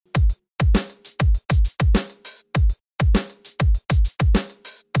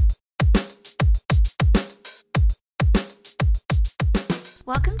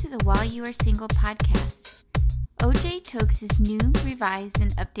to the While You Are Single podcast. OJ Tokes' new, revised,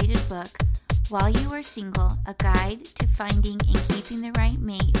 and updated book, While You Are Single, A Guide to Finding and Keeping the Right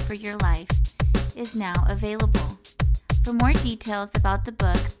Mate for Your Life, is now available. For more details about the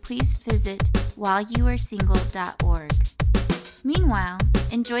book, please visit whileyouaresingle.org. Meanwhile,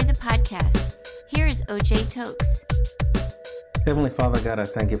 enjoy the podcast. Here is OJ Tokes. Heavenly Father God, I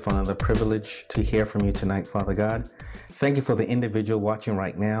thank you for another privilege to hear from you tonight, Father God. Thank you for the individual watching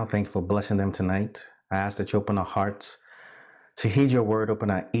right now. Thank you for blessing them tonight. I ask that you open our hearts to heed your word, open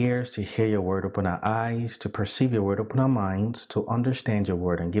our ears to hear your word, open our eyes to perceive your word, open our minds to understand your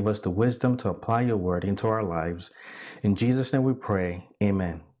word, and give us the wisdom to apply your word into our lives. In Jesus' name we pray.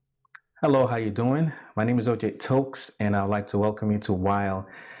 Amen. Hello, how you doing? My name is OJ Tokes, and I'd like to welcome you to While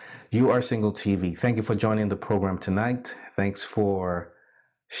You Are Single TV. Thank you for joining the program tonight. Thanks for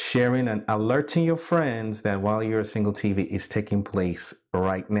sharing and alerting your friends that While You're Single TV is taking place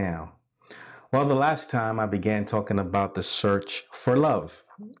right now. Well, the last time I began talking about the search for love,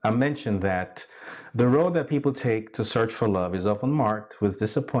 I mentioned that the road that people take to search for love is often marked with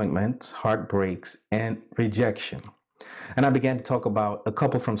disappointments, heartbreaks, and rejection. And I began to talk about a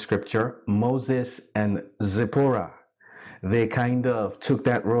couple from scripture, Moses and Zipporah. They kind of took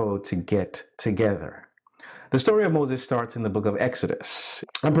that road to get together. The story of Moses starts in the book of Exodus.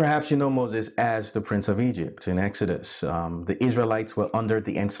 And perhaps you know Moses as the Prince of Egypt in Exodus. The Israelites were under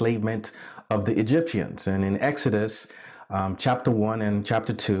the enslavement of the Egyptians. And in Exodus chapter 1 and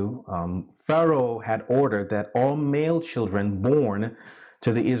chapter 2, Pharaoh had ordered that all male children born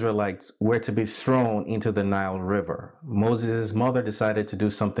to the Israelites were to be thrown into the Nile River. Moses' mother decided to do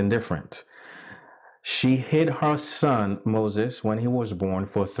something different. She hid her son, Moses, when he was born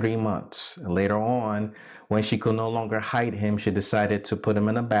for 3 months. Later on, when she could no longer hide him, she decided to put him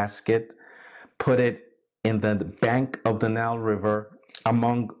in a basket, put it in the bank of the Nile River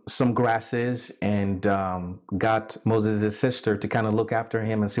among some grasses, and got Moses' sister to kind of look after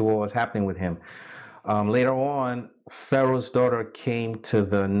him and see what was happening with him. Later on, Pharaoh's daughter came to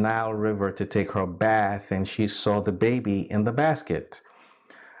the Nile River to take her bath, and she saw the baby in the basket.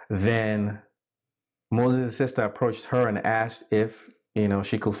 Then Moses' sister approached her and asked if,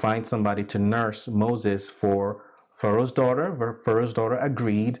 she could find somebody to nurse Moses for Pharaoh's daughter. Pharaoh's daughter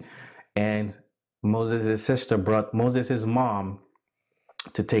agreed, and Moses' sister brought Moses' mom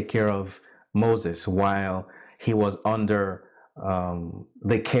to take care of Moses while he was under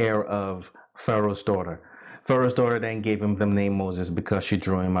the care of Pharaoh's daughter. Pharaoh's daughter then gave him the name Moses because she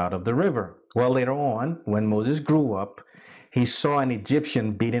drew him out of the river. Well, later on, when Moses grew up, he saw an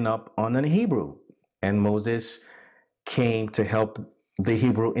Egyptian beating up on an Hebrew. And Moses came to help the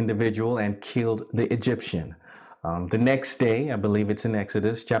Hebrew individual and killed the Egyptian. The next day, I believe it's in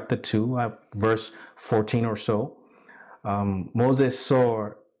Exodus chapter 2, verse 14 or so, Moses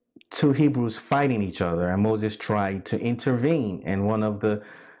saw two Hebrews fighting each other, and Moses tried to intervene. And one of the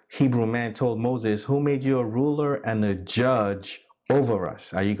Hebrew men told Moses, "Who made you a ruler and a judge over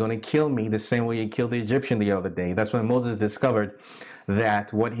us? Are you going to kill me the same way you killed the Egyptian the other day?" That's when Moses discovered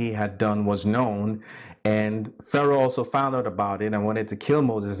that what he had done was known, and Pharaoh also found out about it and wanted to kill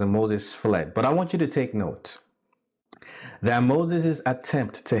Moses, and Moses fled. But I want you to take note that Moses'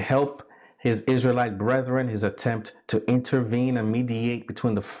 attempt to help his Israelite brethren, his attempt to intervene and mediate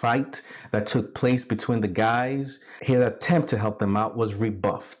between the fight that took place between the guys, his attempt to help them out was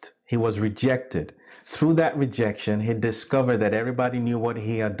rebuffed. He was rejected. Through that rejection, he discovered that everybody knew what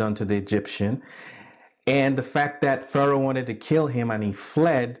he had done to the Egyptian. And the fact that Pharaoh wanted to kill him and he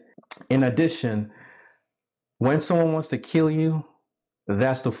fled. In addition, when someone wants to kill you,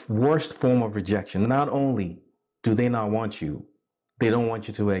 that's the worst form of rejection. Not only do they not want you, they don't want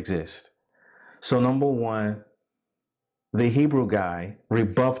you to exist. So number one, the Hebrew guy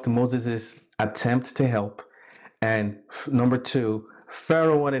rebuffed Moses' attempt to help. And number two,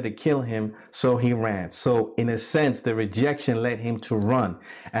 Pharaoh wanted to kill him, so he ran. So in a sense, the rejection led him to run.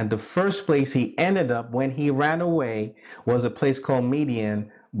 And the first place he ended up when he ran away was a place called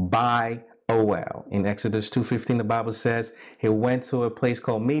Midian by a well. In Exodus 2:15, the Bible says he went to a place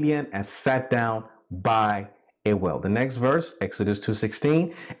called Midian and sat down by a well. The next verse, Exodus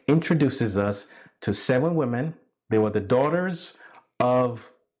 2:16, introduces us to 7 women. They were the daughters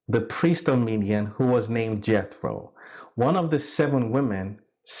of the priest of Midian, who was named Jethro. One of the 7 women,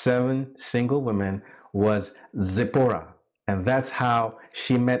 7 single women, was Zipporah. And that's how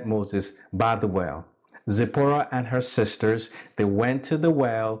she met Moses, by the well. Zipporah and her sisters, they went to the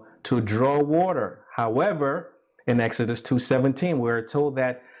well to draw water. However, in Exodus 2:17, we're told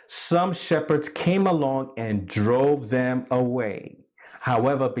that some shepherds came along and drove them away.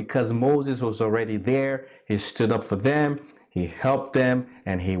 However, because Moses was already there, he stood up for them, he helped them,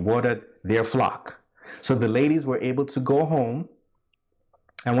 and he watered their flock. So the ladies were able to go home.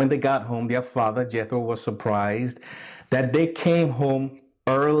 And when they got home, their father, Jethro, was surprised that they came home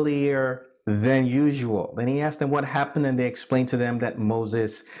earlier than usual. Then he asked them what happened, and they explained to them that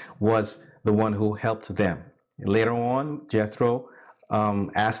Moses was the one who helped them. Later on, Jethro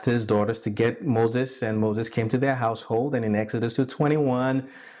asked his daughters to get Moses, and Moses came to their household. And in Exodus 2:21,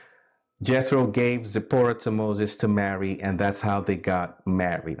 Jethro gave Zipporah to Moses to marry, and that's how they got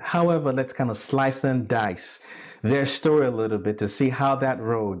married. However, let's kind of slice and dice their story a little bit to see how that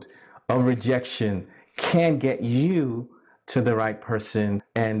road of rejection can get you to the right person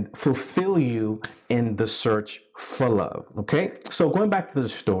and fulfill you in the search for love. Okay, so going back to the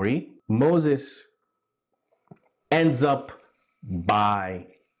story, Moses ends up by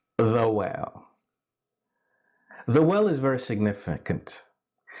the well. The well is very significant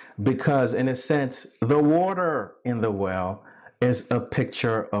because, in a sense, the water in the well is a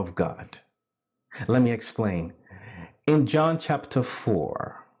picture of God. Let me explain. In John chapter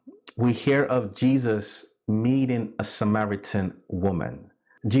 4, we hear of Jesus meeting a Samaritan woman.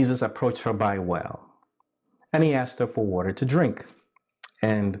 Jesus approached her by a well, and he asked her for water to drink.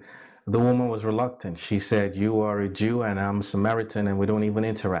 And the woman was reluctant. She said, "You are a Jew and I'm a Samaritan, and we don't even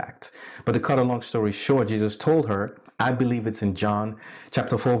interact." But to cut a long story short, Jesus told her, I believe it's in John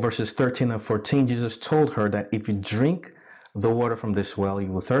chapter 4, verses 13 and 14, Jesus told her that if you drink the water from this well,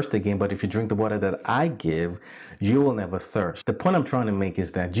 you will thirst again. But if you drink the water that I give, you will never thirst. The point I'm trying to make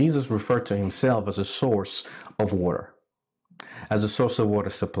is that Jesus referred to himself as a source of water, as a source of water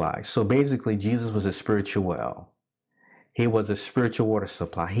supply. So basically, Jesus was a spiritual well. He was a spiritual water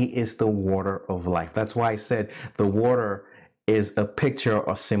supply. He is the water of life. That's why I said the water is a picture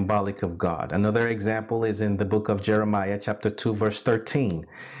or symbolic of God. Another example is in the book of Jeremiah, chapter 2, verse 13.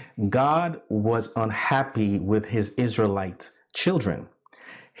 God was unhappy with his Israelite children.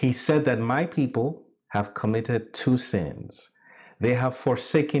 He said that my people have committed two sins. They have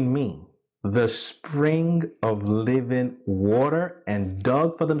forsaken me, the spring of living water, and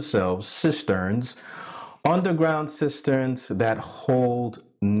dug for themselves cisterns, underground cisterns that hold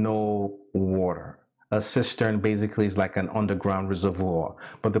no water. A cistern basically is like an underground reservoir.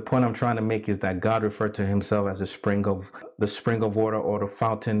 But the point I'm trying to make is that God referred to himself as the spring of water, or the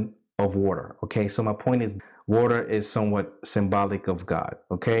fountain of water. Okay, so my point is water is somewhat symbolic of God.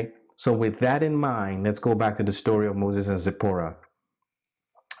 Okay, so with that in mind, let's go back to the story of Moses and Zipporah.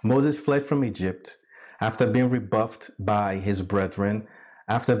 Moses fled from Egypt after being rebuffed by his brethren,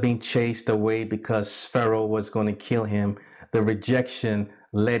 after being chased away because Pharaoh was going to kill him. The rejection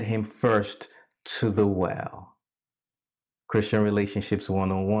led him first to the well. Christian Relationships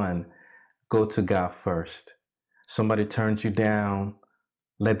 101. Go to God first. Somebody turns you down,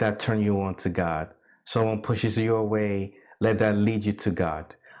 let that turn you on to God. Someone pushes you away, let that lead you to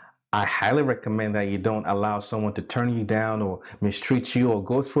God. I highly recommend that you don't allow someone to turn you down or mistreat you or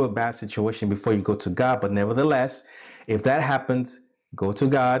go through a bad situation before you go to God. But nevertheless, if that happens, go to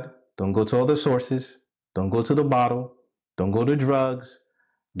God. Don't go to other sources. Don't go to the bottle. Don't go to drugs.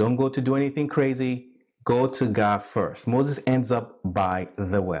 Don't go to do anything crazy. Go to God first. Moses ends up by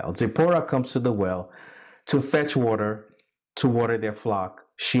the well. Zipporah comes to the well to fetch water to water their flock,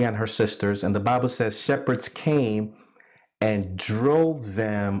 she and her sisters. And the Bible says shepherds came and drove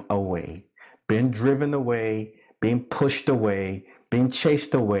them away. Being driven away, being pushed away, being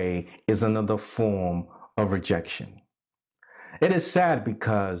chased away is another form of rejection. It is sad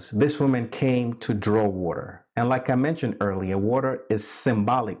because this woman came to draw water. And like I mentioned earlier, water is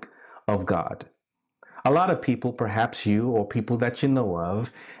symbolic of God. A lot of people, perhaps you or people that you know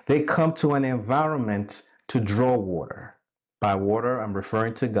of, they come to an environment to draw water. By water, I'm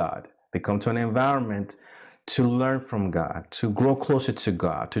referring to God. They come to an environment to learn from God, to grow closer to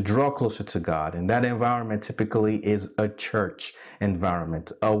God, to draw closer to God. And that environment typically is a church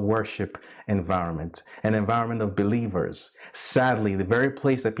environment, a worship environment, an environment of believers. Sadly, the very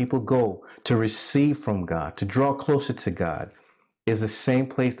place that people go to receive from God, to draw closer to God, is the same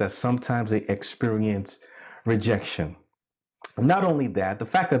place that sometimes they experience rejection. Not only that, the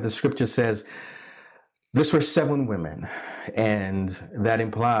fact that the scripture says this were 7 women, and that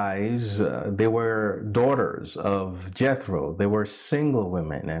implies they were daughters of Jethro. They were single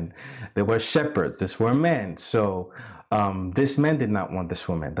women, and they were shepherds. These were men. So these men did not want this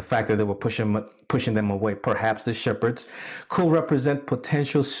woman. The fact that they were pushing them away, perhaps the shepherds could represent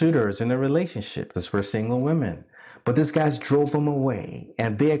potential suitors in a relationship. These were single women. But these guys drove them away,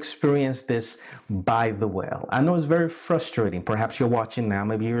 and they experienced this by the well. I know it's very frustrating. Perhaps you're watching now.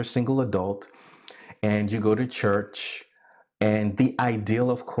 Maybe you're a single adult, and you go to church, And the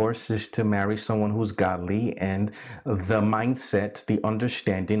ideal, of course, is to marry someone who's godly. And the mindset, the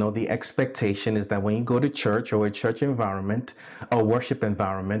understanding, or the expectation is that when you go to church or a church environment, a worship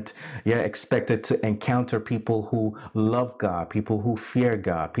environment, you're expected to encounter people who love God, people who fear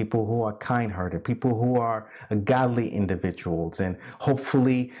God, people who are kind-hearted, people who are godly individuals. And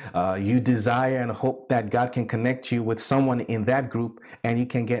hopefully you desire and hope that God can connect you with someone in that group and you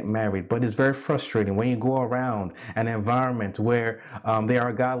can get married. But it's very frustrating when you go around an environment where there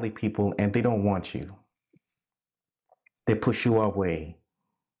are godly people and they don't want you. They push you away.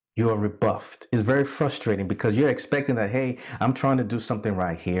 You are rebuffed. It's very frustrating because you're expecting that, hey, I'm trying to do something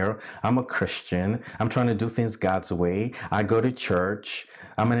right here. I'm a Christian. I'm trying to do things God's way. I go to church.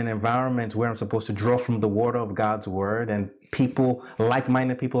 I'm in an environment where I'm supposed to draw from the water of God's word, and people,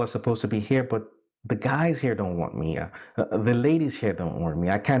 like-minded people, are supposed to be here, but the guys here don't want me. The ladies here don't want me.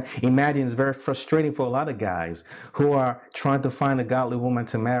 I can't imagine. It's very frustrating for a lot of guys who are trying to find a godly woman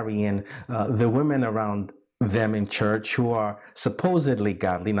to marry, and the women around them in church who are supposedly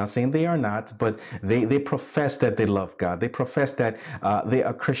godly, not saying they are not, but they profess that they love God. They profess that they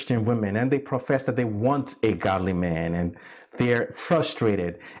are Christian women, and they profess that they want a godly man, and they're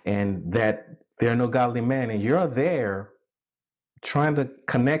frustrated and that there are no godly men, and you're there trying to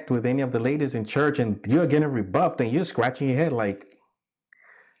connect with any of the ladies in church, and you're getting rebuffed, and you're scratching your head like,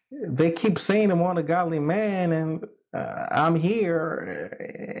 they keep saying they want a godly man, and I'm here,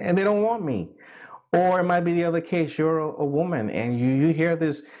 and they don't want me. Or it might be the other case, you're a woman, and you hear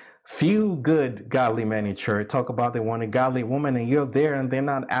this few good godly men in church talk about they want a godly woman, and you're there, and they're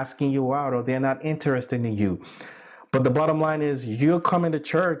not asking you out, or they're not interested in you. But the bottom line is, you're coming to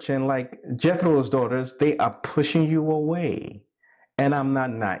church, and like Jethro's daughters, they are pushing you away. And I'm not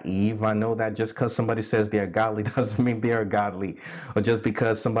naive. I know that just because somebody says they are godly doesn't mean they are godly. Or just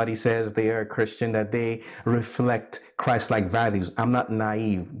because somebody says they are a Christian that they reflect Christ-like values. I'm not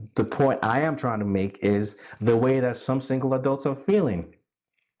naive. The point I am trying to make is the way that some single adults are feeling.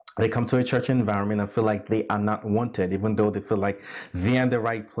 They come to a church environment and feel like they are not wanted, even though they feel like they're in the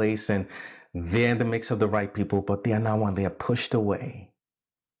right place and they're in the mix of the right people, but they are not one. They are pushed away.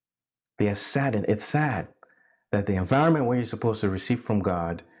 They are saddened. It's sad that the environment where you're supposed to receive from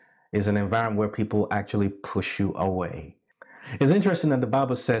God is an environment where people actually push you away. It's interesting that the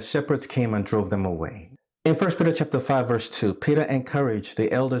Bible says shepherds came and drove them away. In 1 Peter chapter 5, verse 2, Peter encouraged the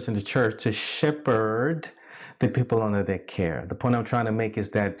elders in the church to shepherd the people under their care. The point I'm trying to make is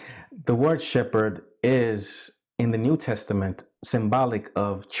that the word shepherd is, in the New Testament, symbolic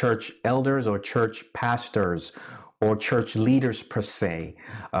of church elders or church pastors or church leaders per se.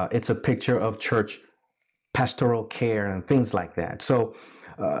 It's a picture of church pastoral care and things like that. So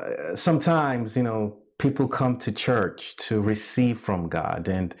sometimes, people come to church to receive from God,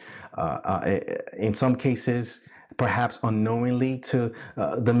 and in some cases, perhaps unknowingly to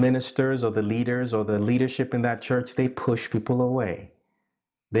the ministers or the leaders or the leadership in that church, they push people away.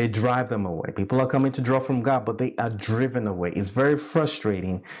 They drive them away. People are coming to draw from God, but they are driven away. It's very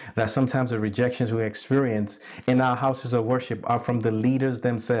frustrating that sometimes the rejections we experience in our houses of worship are from the leaders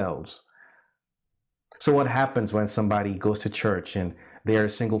themselves. So what happens when somebody goes to church and they're a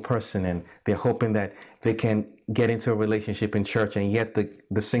single person and they're hoping that they can get into a relationship in church, and yet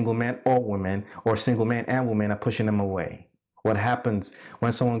the single man or woman, or single man and woman, are pushing them away? What happens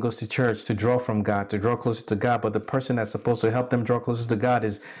when someone goes to church to draw from God, to draw closer to God, but the person that's supposed to help them draw closer to God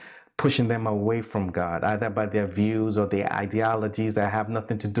is pushing them away from God, either by their views or their ideologies that have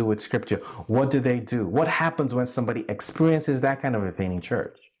nothing to do with Scripture? What do? What happens when somebody experiences that kind of a thing in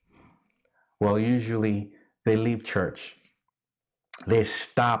church? Well, usually they leave church. They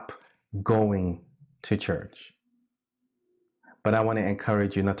stop going to church. But I want to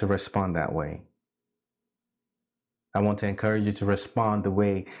encourage you not to respond that way. I want to encourage you to respond the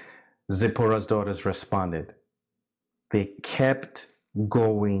way Zipporah's daughters responded. They kept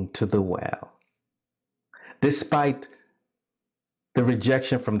going to the well. Despite the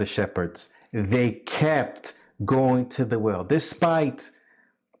rejection from the shepherds, they kept going to the well. Despite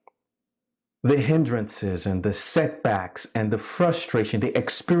the hindrances and the setbacks and the frustration they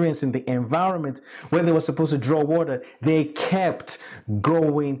experienced in the environment where they were supposed to draw water, they kept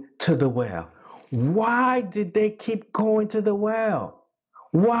going to the well. Why did they keep going to the well?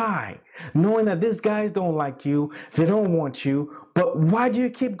 Why? Knowing that these guys don't like you, they don't want you, but why do you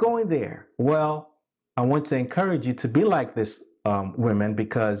keep going there? Well, I want to encourage you to be like this women,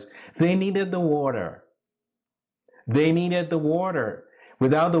 because they needed the water. They needed the water.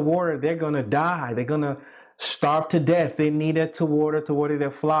 Without the water, they're going to die. They're going to starve to death. They needed to water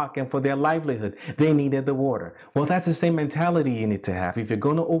their flock and for their livelihood. They needed the water. Well, that's the same mentality you need to have. If you're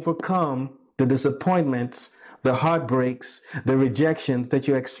going to overcome the disappointments, the heartbreaks, the rejections that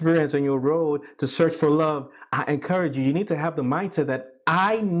you experience on your road to search for love, I encourage you, you need to have the mindset that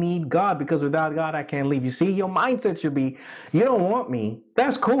I need God, because without God, I can't leave. You see, your mindset should be, you don't want me.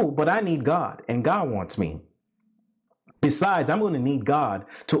 That's cool, but I need God, and God wants me. Besides, I'm going to need God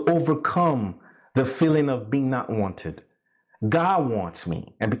to overcome the feeling of being not wanted. God wants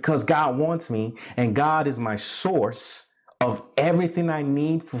me. And because God wants me, and God is my source of everything I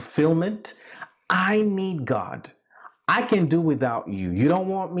need fulfillment, I need God. I can do without you. You don't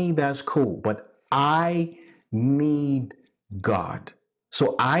want me, that's cool, but I need God.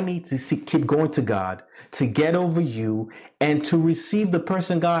 So I need to keep going to God to get over you and to receive the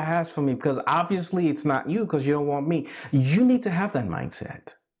person God has for me, because obviously it's not you because you don't want me. You need to have that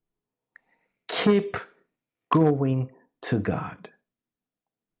mindset. Keep going to God.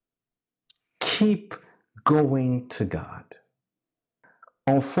 Keep going to God.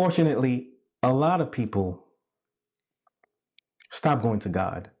 Unfortunately, a lot of people stop going to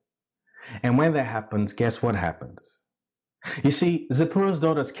God. And when that happens, guess what happens? You see, Zipporah's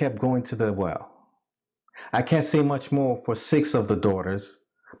daughters kept going to the well. I can't say much more for 6 of the daughters,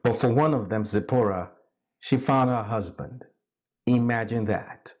 but for one of them, Zipporah, she found her husband. Imagine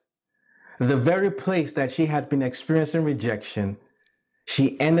that. The very place that she had been experiencing rejection,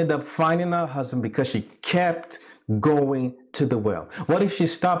 she ended up finding her husband because she kept going to the well. What if she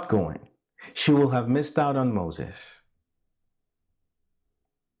stopped going? She will have missed out on Moses.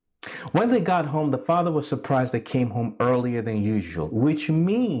 When they got home, the father was surprised they came home earlier than usual, which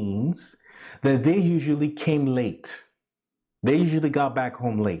means that they usually came late. They usually got back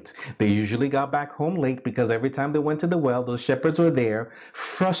home late. They usually got back home late because every time they went to the well, those shepherds were there,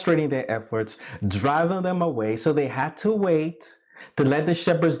 frustrating their efforts, driving them away. So they had to wait to let the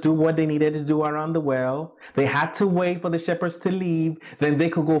shepherds do what they needed to do around the well. They had to wait for the shepherds to leave. Then they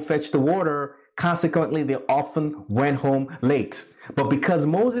could go fetch the water. Consequently, they often went home late. But because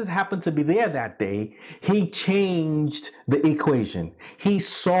Moses happened to be there that day, he changed the equation. He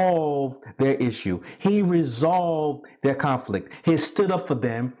solved their issue. He resolved their conflict. He stood up for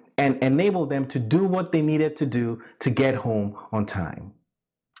them and enabled them to do what they needed to do to get home on time.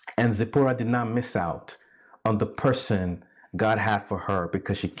 And Zipporah did not miss out on the person God had for her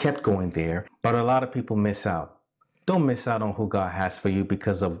because she kept going there. But a lot of people miss out. Don't miss out on who God has for you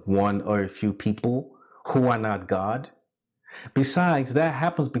because of one or a few people who are not God. Besides, that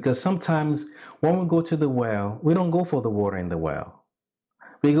happens because sometimes when we go to the well, we don't go for the water in the well.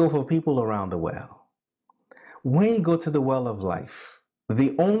 We go for people around the well. When you go to the well of life,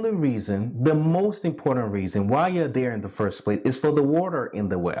 the only reason, the most important reason why you're there in the first place is for the water in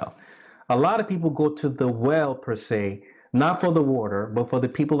the well. A lot of people go to the well per se, not for the water, but for the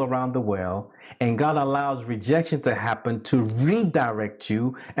people around the well. And God allows rejection to happen to redirect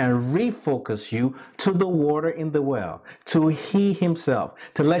you and refocus you to the water in the well, to He Himself,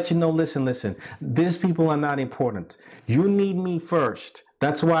 to let you know, listen, these people are not important. You need me first.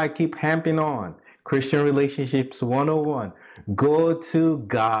 That's why I keep hamping on. Christian Relationships 101. Go to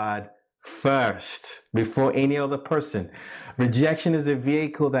God first before any other person. Rejection is a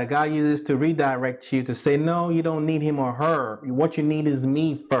vehicle that God uses to redirect you to say, no, you don't need him or her. What you need is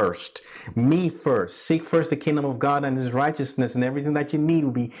me first. Me first. Seek first the kingdom of God and His righteousness, and everything that you need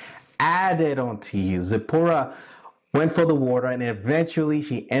will be added onto you. Zipporah went for the water, and eventually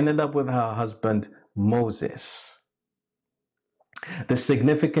she ended up with her husband, Moses. The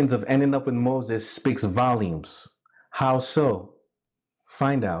significance of ending up with Moses speaks volumes. How so?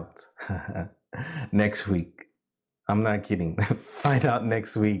 Find out next week. I'm not kidding. Find out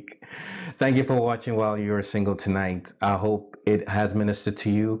next week. Thank you for watching While You're Single tonight. I hope it has ministered to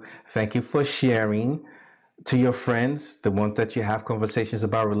you. Thank you for sharing to your friends, the ones that you have conversations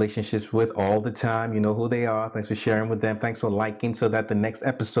about relationships with all the time. You know who they are. Thanks for sharing with them. Thanks for liking so that the next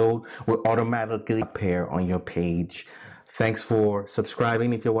episode will automatically appear on your page. Thanks for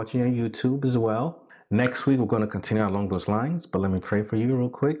subscribing if you're watching on YouTube as well. Next week, we're going to continue along those lines, but let me pray for you real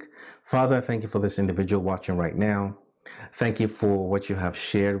quick. Father, I thank you for this individual watching right now. Thank you for what you have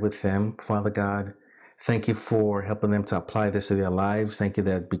shared with them, Father God. Thank you for helping them to apply this to their lives. Thank you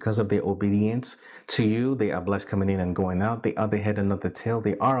that because of their obedience to you, they are blessed coming in and going out. They are the head and not the tail.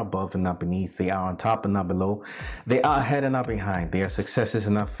 They are above and not beneath. They are on top and not below. They are ahead and not behind. They are successes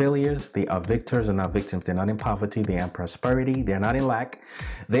and not failures. They are victors and not victims. They're not in poverty. They are in prosperity. They're not in lack.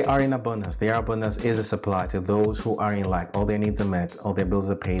 They are in abundance. Their abundance is a supply to those who are in lack. All their needs are met. All their bills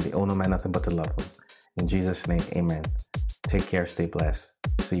are paid. They owe no man nothing but to love them. In Jesus' name, amen. Take care. Stay blessed.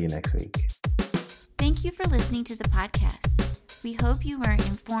 See you next week. Thank you for listening to the podcast. We hope you were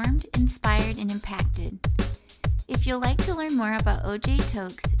informed, inspired, and impacted. If you'd like to learn more about O.J.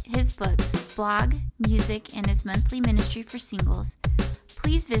 Tokes, his books, blog, music, and his monthly ministry for singles,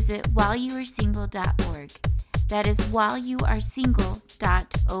 please visit whileyouaresingle.org. That is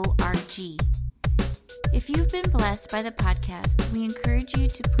whileyouaresingle.org. If you've been blessed by the podcast, we encourage you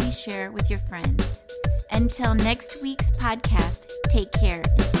to please share with your friends. Until next week's podcast, take care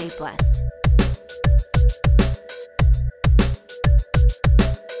and stay blessed.